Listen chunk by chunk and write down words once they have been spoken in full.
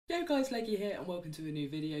Yo guys, Leggy here and welcome to a new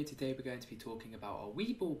video. Today we're going to be talking about our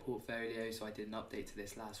Webull portfolio. So I did an update to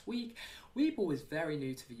this last week. Webull is very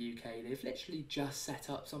new to the UK. They've literally just set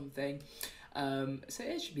up something. So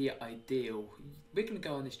it should be ideal. We're going to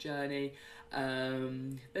go on this journey.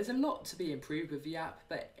 There's a lot to be improved with the app,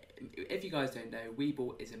 but if you guys don't know,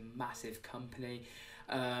 Webull is a massive company.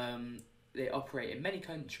 They operate in many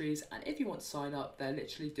countries, and if you want to sign up, they're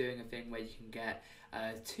literally doing a thing where you can get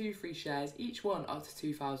 2 free shares, each one up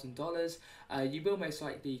to $2,000. You will most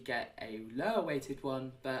likely get a lower weighted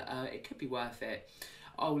one, but it could be worth it.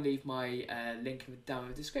 I'll leave my link down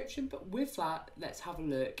in the description, but with that, let's have a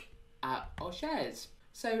look at our shares.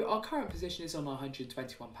 So our current position is on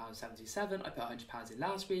 £121.77. I put £100 in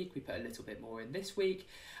last week, we put a little bit more in this week.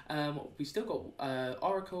 We still got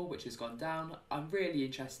Oracle, which has gone down. I'm really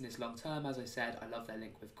interested in this long term. As I said, I love their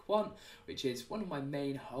link with Quant, which is one of my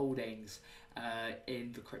main holdings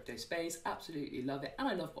in the crypto space. Absolutely love it, and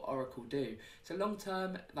I love what Oracle do. So long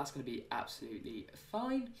term, that's going to be absolutely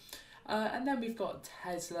fine. And then we've got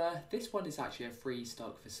Tesla. This one is actually a free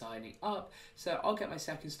stock for signing up, so I'll get my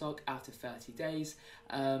second stock after 30 days.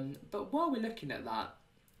 But while we're looking at that,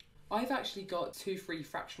 I've actually got 2 free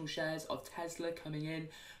fractional shares of Tesla coming in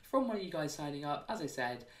from one of you guys signing up. As I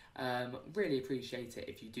said, really appreciate it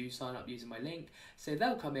if you do sign up using my link. So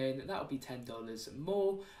they'll come in, that'll be $10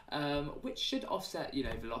 more, which should offset,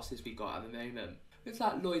 the losses we got at the moment. With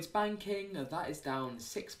that, Lloyd's Banking, that is down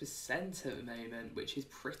 6% at the moment, which is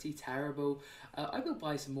pretty terrible. I will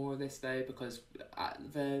buy some more of this though, because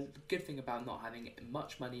the good thing about not having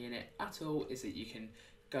much money in it at all is that you can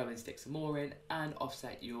go and stick some more in and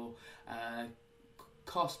offset your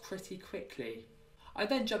cost pretty quickly. I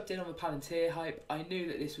then jumped in on the Palantir hype. I knew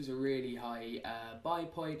that this was a really high buy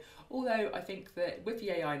point, although I think that with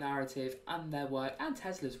the AI narrative and their work and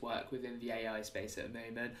Tesla's work within the AI space at the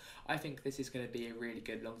moment, I think this is going to be a really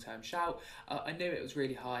good long-term shout. I knew it was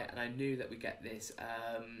really high, and I knew that we get this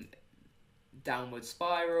downward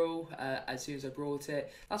spiral as soon as I brought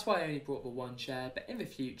it. That's why I only brought the 1 share, but in the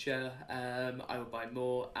future I will buy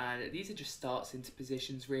more, and these are just starts into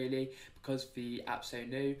positions really, because the app's so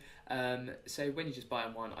new. So when you just buy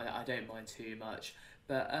on one, I don't mind too much.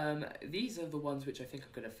 But these are the ones which I think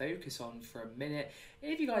I'm going to focus on for a minute.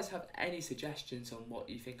 If you guys have any suggestions on what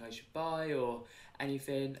you think I should buy or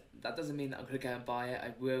anything, that doesn't mean that I'm going to go and buy it.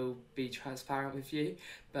 I will be transparent with you,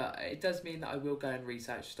 but it does mean that I will go and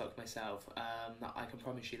research stock myself. I can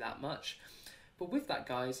promise you that much. But with that,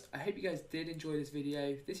 guys, I hope you guys did enjoy this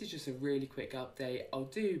video. This is just a really quick update. I'll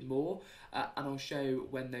do more and I'll show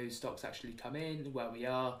when those stocks actually come in, where we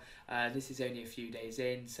are. This is only a few days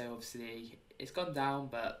in, so obviously it's gone down,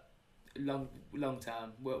 but long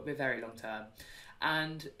term, we're very long term.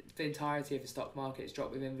 And the entirety of the stock market has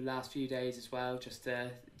dropped within the last few days as well, just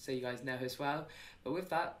so you guys know as well. But with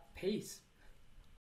that, peace.